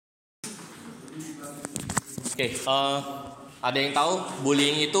Oke, ada yang tahu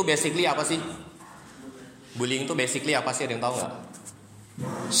bullying itu basically apa sih? Bullying itu basically apa sih? Ada yang tahu nggak?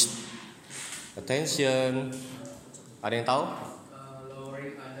 Attention. Ada yang tahu?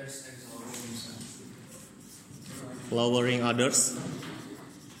 Lowering others, exalting himself. Lowering others.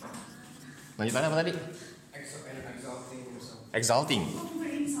 Lanjutannya apa tadi? Exalting himself. Exalting.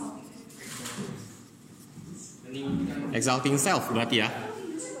 Exalting self berarti ya.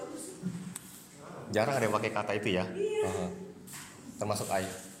 Jarang ada yang pakai kata itu ya. Termasuk I.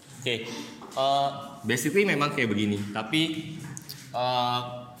 Oke. Basically memang kayak begini. Tapi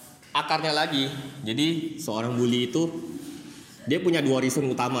akarnya lagi. Jadi seorang bully itu dia punya dua reason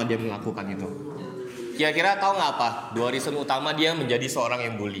utama dia melakukan itu. Kira-kira tahu nggak apa? Dua reason utama dia menjadi seorang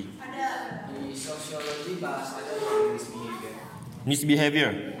yang bully. Di sosiologi bahasanya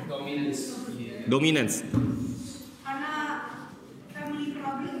misbehavior. Misbehavior. Dominance. Karena family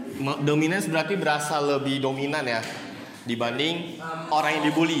problem. Dominance berarti berasa lebih dominan ya dibanding orang yang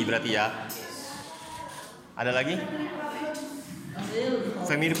dibully berarti ya. Ada lagi?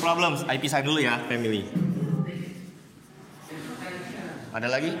 Family problems. I pisahin dulu ya, family. Ada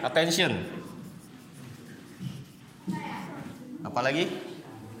lagi? Attention. Apa lagi?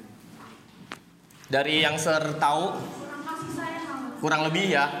 Dari yang tahu Kurang kasih sayang. kurang lebih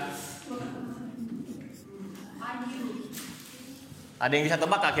ya. Ada yang bisa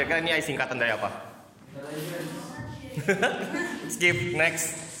tebak gak kira-kira ini singkatan dari apa? Skip,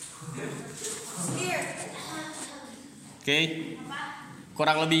 next. Oke.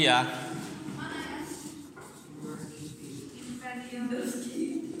 Kurang lebih ya.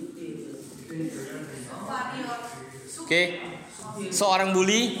 Oke. Seorang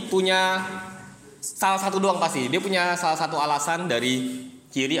bully punya salah satu doang pasti. Dia punya salah satu alasan dari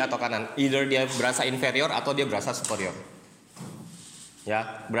kiri atau kanan. Either dia berasa inferior atau dia berasa superior.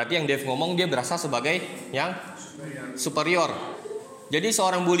 Ya, berarti yang Dave ngomong dia berasa sebagai yang superior. Jadi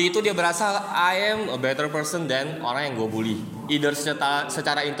seorang bully itu dia berasa I am a better person than orang yang gue bully. Either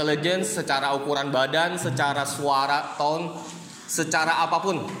secara intelligence, secara ukuran badan, secara suara, tone, secara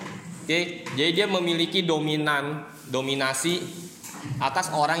apapun. Oke, jadi dia memiliki dominasi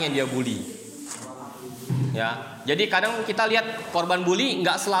atas orang yang dia bully. Ya, jadi kadang kita lihat korban bully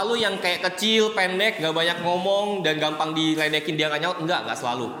nggak selalu yang kayak kecil, pendek, nggak banyak ngomong dan gampang diledekin dia nggak nyaut, nggak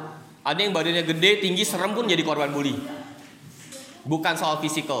selalu. Ada yang badannya gede, tinggi, serem pun jadi korban bully. Bukan soal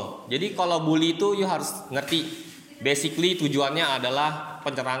physical. Jadi kalau bully itu you harus ngerti, basically tujuannya adalah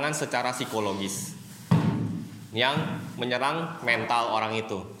penyerangan secara psikologis yang menyerang mental orang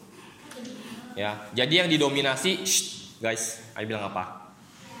itu. Ya, jadi yang didominasi, guys, I bilang apa?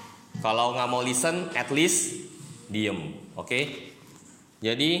 Kalau nggak mau listen, at least diem, oke?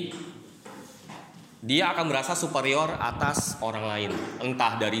 Jadi dia akan merasa superior atas orang lain,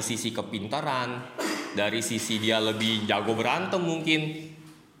 entah dari sisi kepintaran, dari sisi dia lebih jago berantem mungkin,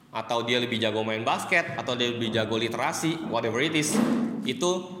 atau dia lebih jago main basket, atau dia lebih jago literasi, whatever it is,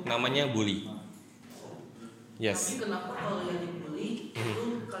 itu namanya bully. Yes. Tapi kenapa kalau yang dibully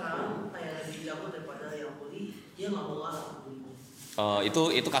itu karena kayak lebih jago daripada yang bully, dia nggak mau ngalah bully?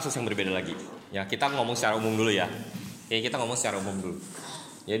 Itu kasus yang berbeda lagi. Ya, kita ngomong secara umum dulu ya. Oke, kita ngomong secara umum dulu.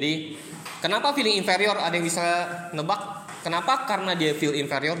 Jadi, kenapa feeling inferior? Ada yang bisa nebak? Kenapa? Karena dia feel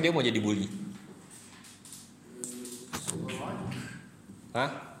inferior, dia mau jadi bully. Hah?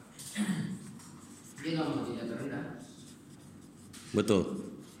 Dia nggak mau tidak terendah. Betul.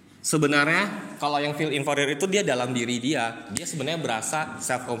 Sebenarnya kalau yang feel inferior itu dia dalam diri dia sebenarnya berasa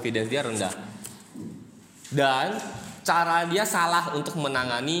self confidence dia rendah. Dan cara dia salah untuk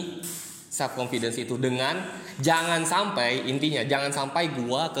menangani self confidence itu dengan jangan sampai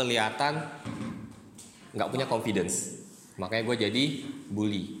gua kelihatan nggak punya confidence. Makanya gue jadi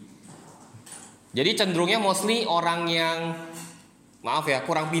bully. Jadi cenderungnya mostly orang yang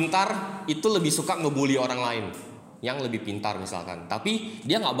kurang pintar itu lebih suka ngebully orang lain yang lebih pintar misalkan. Tapi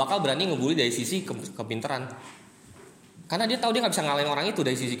dia nggak bakal berani ngebully dari sisi kepintaran. Karena dia tahu dia nggak bisa ngalahin orang itu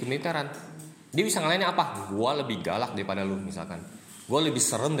dari sisi kepintaran. Dia bisa ngalahin apa? Gua lebih galak daripada lu misalkan. Gua lebih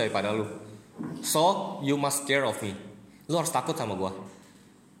serem daripada lu. So you must care of me. Lu harus takut sama gua.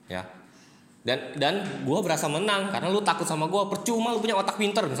 Ya. Dan gua berasa menang karena lu takut sama gua. Percuma lu punya otak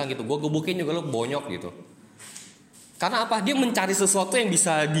pintar misalnya gitu. Gua gebukin juga lu bonyok gitu. Karena apa? Dia mencari sesuatu yang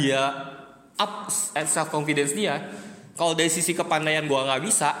bisa dia up self confidence dia. Kalau dari sisi kepandaian gua nggak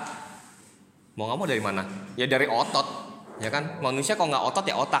bisa, mau nggak mau dari mana? Ya dari otot, ya kan? Manusia kalau nggak otot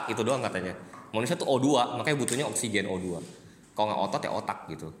ya otak itu doang katanya. Manusia tuh O2, makanya butuhnya oksigen O2. Kalau nggak otot ya otak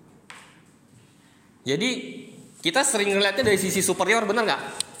gitu. Jadi kita sering ngeliatnya dari sisi superior, bener nggak?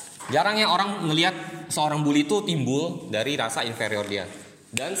 Jarangnya orang ngelihat seorang bully itu timbul dari rasa inferior dia.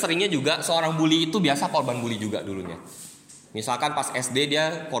 Dan seringnya juga seorang bully itu biasa korban bully juga dulunya. Misalkan pas SD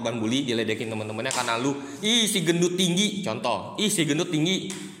dia korban bully, diledekin teman-temannya karena lu, ih si gendut tinggi, contoh, ih si gendut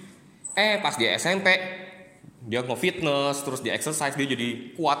tinggi. Pas dia SMP, dia nge-fitness, terus dia exercise, dia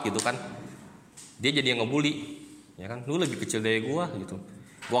jadi kuat gitu kan. Dia jadi yang ngebully, ya kan, lu lebih kecil dari gua gitu.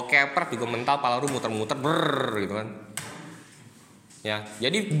 Gua kepret juga mental, pala lu muter-muter, gitu kan. Ya,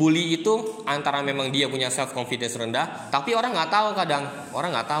 jadi bully itu antara memang dia punya self confidence rendah, tapi orang nggak tahu kadang,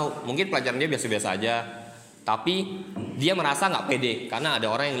 orang nggak tahu. Mungkin pelajaran dia biasa-biasa aja, tapi dia merasa nggak pede karena ada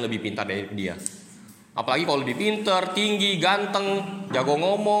orang yang lebih pintar dari dia. Apalagi kalau lebih pintar, tinggi, ganteng, jago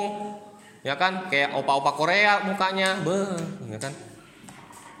ngomong, ya kan, kayak opa-opa Korea mukanya, ya kan.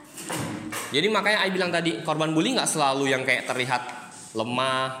 Jadi makanya Ai bilang tadi, korban bully nggak selalu yang kayak terlihat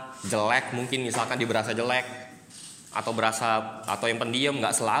lemah, jelek, mungkin misalkan dia berasa jelek. Atau yang pendiam,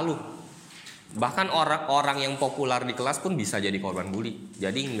 nggak selalu. Bahkan orang-orang yang populer di kelas pun bisa jadi korban bully.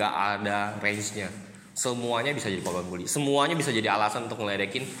 Jadi nggak ada range-nya. Semuanya bisa jadi korban bully. Semuanya bisa jadi alasan untuk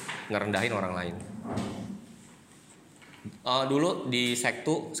ngeledekin, ngerendahin orang lain. Dulu di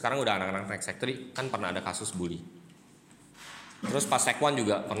Sektu, sekarang udah anak-anak naik Sektu kan pernah ada kasus bully. Terus pas Sekwan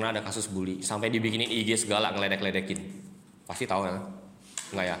juga pernah ada kasus bully. Sampai dibikinin IG segala, ngeledek-ledekin. Pasti tahu ya?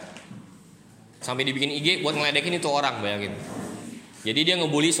 Nggak ya? Sampai dibikin IG buat ngeledekin itu orang, bayangin. Jadi dia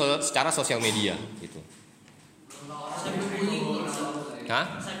ngebully secara sosial media gitu.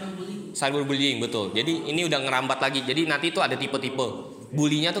 Cyberbullying, betul. Jadi ini udah ngerambat lagi. Jadi nanti itu ada tipe-tipe.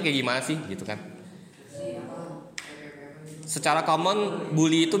 Bullynya tuh kayak gimana sih gitu kan. Secara common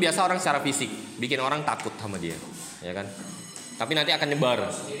bully itu biasa orang secara fisik, bikin orang takut sama dia, ya kan. Tapi nanti akan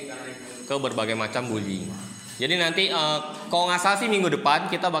nyebar ke berbagai macam bullying. Jadi nanti kalau nggak salah sih minggu depan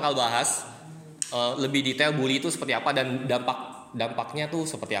kita bakal bahas lebih detail bully itu seperti apa dan dampaknya tuh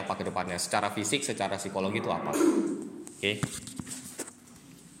seperti apa ke depannya, secara fisik, secara psikologi itu apa. Oke.